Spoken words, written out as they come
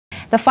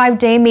The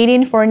 5-day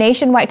meeting for a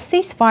nationwide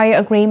ceasefire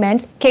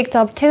agreement kicked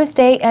off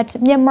Tuesday at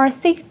Myanmar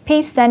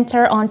Peace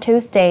Center on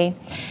Tuesday.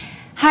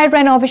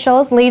 High-rank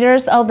officials,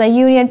 leaders of the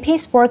Union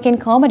Peace Working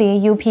Committee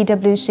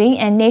 (UPWC)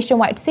 and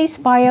Nationwide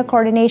Ceasefire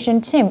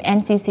Coordination Team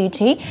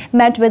 (NCCT)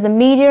 met with the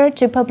media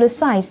to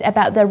publicize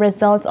about the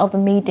results of the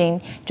meeting.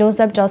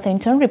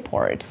 Gov't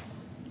reports.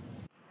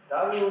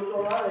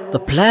 The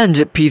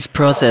planned peace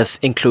process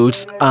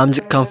includes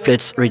armed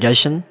conflicts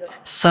reduction,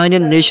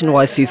 signing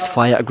nationwide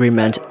ceasefire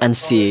agreement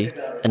 (NCA),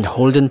 and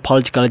holding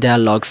political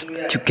dialogues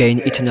to gain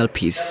eternal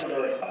peace.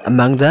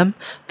 Among them,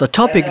 the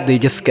topic they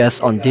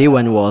discussed on day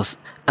one was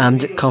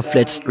armed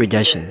conflicts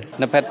reduction.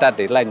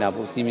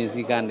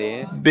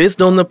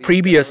 Based on the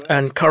previous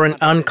and current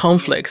armed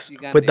conflicts,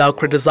 without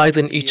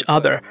criticizing each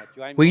other,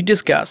 we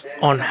discussed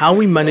on how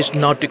we managed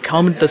not to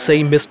commit the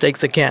same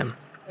mistakes again.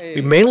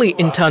 We mainly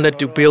intended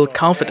to build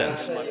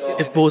confidence.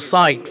 If both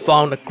sides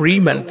found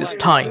agreement this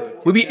time,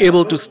 we'll be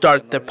able to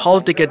start the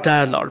political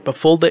dialogue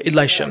before the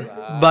election.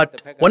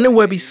 But when it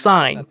will be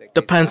signed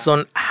depends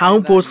on how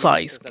both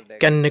sides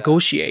can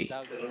negotiate.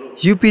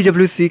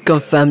 UPWC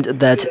confirmed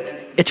that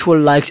it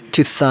would like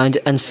to sign the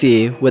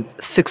NCA with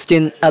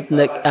 16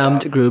 ethnic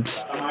armed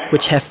groups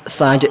which have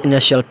signed the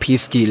initial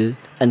peace deal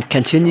and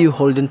continue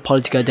holding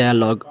political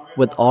dialogue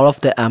with all of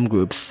the armed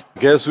groups.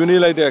 We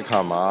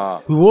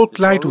would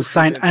like to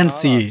sign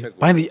NCA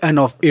by the end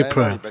of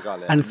April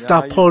and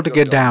start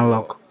political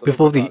dialogue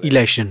before the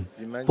election.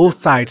 Both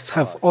sides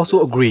have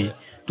also agreed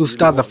to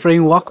start the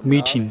framework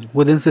meeting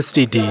within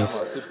 60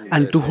 days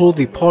and to hold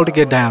the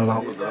political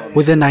dialogue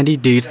within 90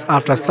 days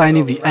after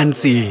signing the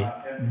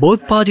NCA.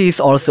 Both parties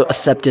also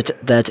accepted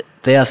that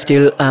there are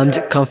still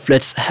armed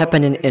conflicts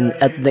happening in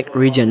ethnic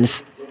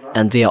regions,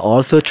 and they are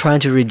also trying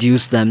to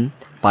reduce them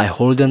by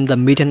holding the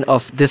meeting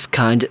of this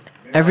kind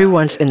every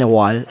once in a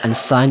while and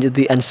sign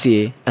the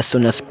NCA as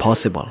soon as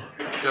possible.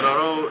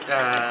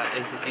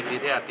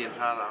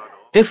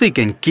 If we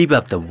can keep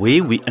up the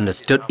way we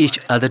understood each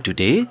other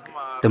today,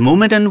 the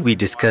momentum we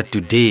discussed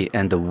today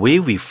and the way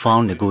we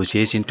found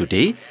negotiation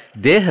today,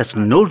 there is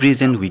no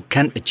reason we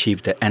can't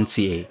achieve the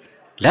NCA.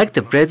 Like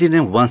the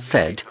President once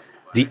said,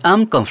 the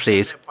armed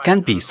conflicts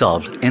can be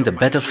solved in the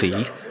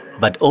battlefield,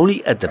 but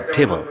only at the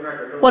table.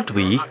 What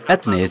we,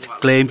 ethnics,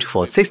 claimed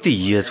for 60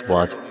 years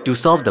was to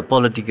solve the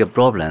political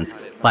problems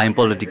by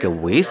political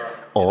ways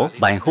or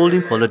by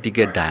holding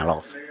political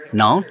dialogues.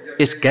 Now,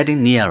 it's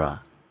getting nearer.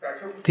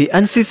 The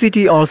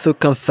NCCT also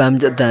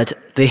confirmed that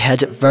they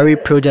had very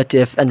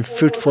productive and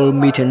fruitful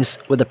meetings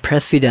with the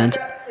President,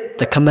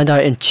 the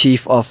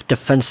Commander-in-Chief of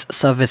Defense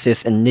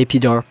Services in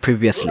Naypyidaw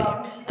previously.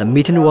 The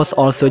meeting was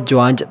also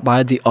joined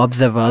by the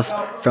observers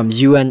from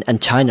UN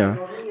and China,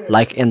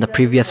 like in the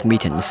previous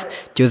meetings.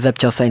 Gov't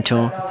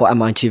for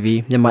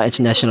mitv, Myanmar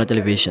International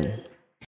Television.